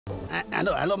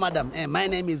Hello, madam. My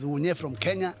name is Uhunye from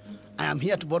Kenya. I am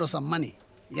here to borrow some money.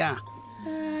 Yeah.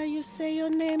 You say your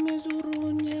name is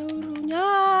Uhunye.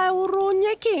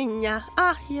 Uhunye Kenya.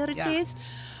 Here it is.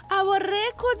 Our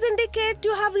records indicate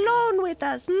you have loan with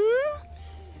us.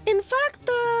 In fact,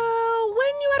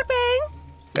 when you are paying?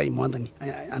 Guy, Mwandani,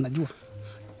 anajua.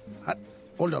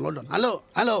 Hold on. Hello.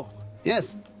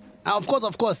 Yes. Of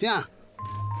course, yeah.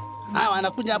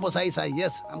 Anakuja hapo sahi.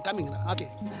 Yes, I'm coming now.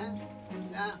 Okay.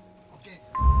 Yeah, okay.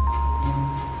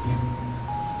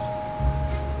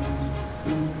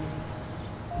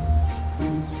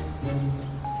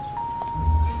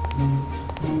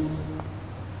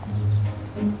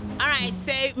 All right,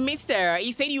 so, mister,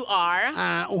 you said you are?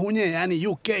 Uhunye, yani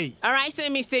UK. All right, so,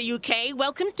 Mr. UK,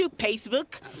 welcome to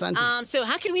Facebook. Asante. So,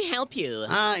 how can we help you?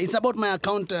 It's about my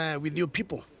account with you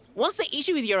people. What's the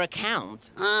issue with your account?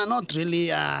 Not really.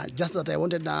 Just that I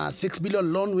wanted a 6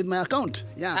 billion loan with my account.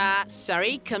 Yeah.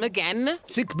 Sorry, come again?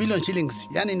 6 billion shillings.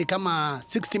 Yani ni kama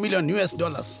 $60 million US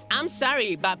dollars. I'm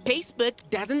sorry, but Facebook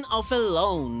doesn't offer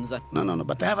loans. No,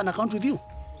 but I have an account with you.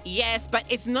 Yes, but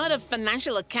it's not a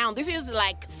financial account. This is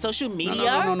like social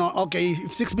media. No. Okay,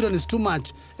 if 6 billion is too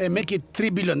much, make it 3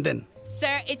 billion then.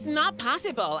 Sir, it's not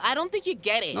possible. I don't think you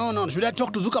get it. No. Should I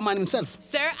talk to Zuckerman himself?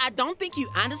 Sir, I don't think you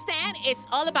understand. It's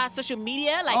all about social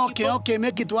media. Like Okay,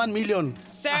 make it 1 million.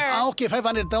 Sir. Okay,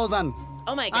 500,000.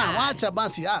 Oh my God. Wacha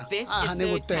basi. This is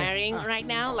so tiring right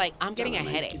now. Like, I'm getting a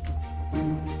headache.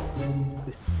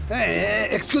 Hey,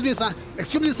 excuse me, sir.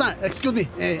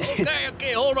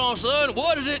 Okay, hold on, son.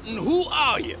 What is it and who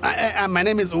are you? My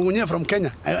name is Uhunye from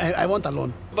Kenya. I want a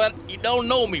loan. But you don't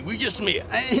know me. We just met.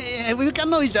 We can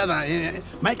know each other.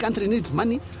 My country needs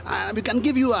money. We can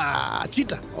give you a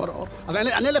cheetah or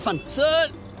an elephant.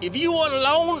 Son, if you want a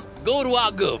loan, go to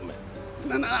our government.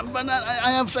 No, but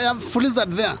I have Fuliza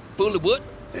there. Fully what?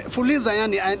 Fuliza,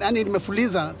 I need my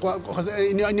Fuliza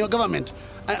in your government.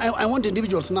 I want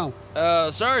individuals now.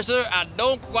 Sir, I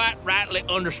don't quite rightly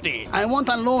understand. I want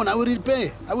a loan. I will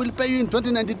repay you in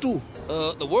 2092.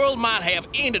 The world might have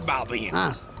ended by then.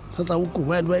 Sasa huku,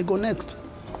 where do I go next?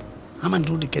 Ama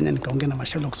nirudi Kenya nikaongea na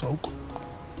masherlocks wa huko.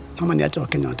 Ama niache wa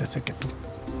Kenya wateseke tu.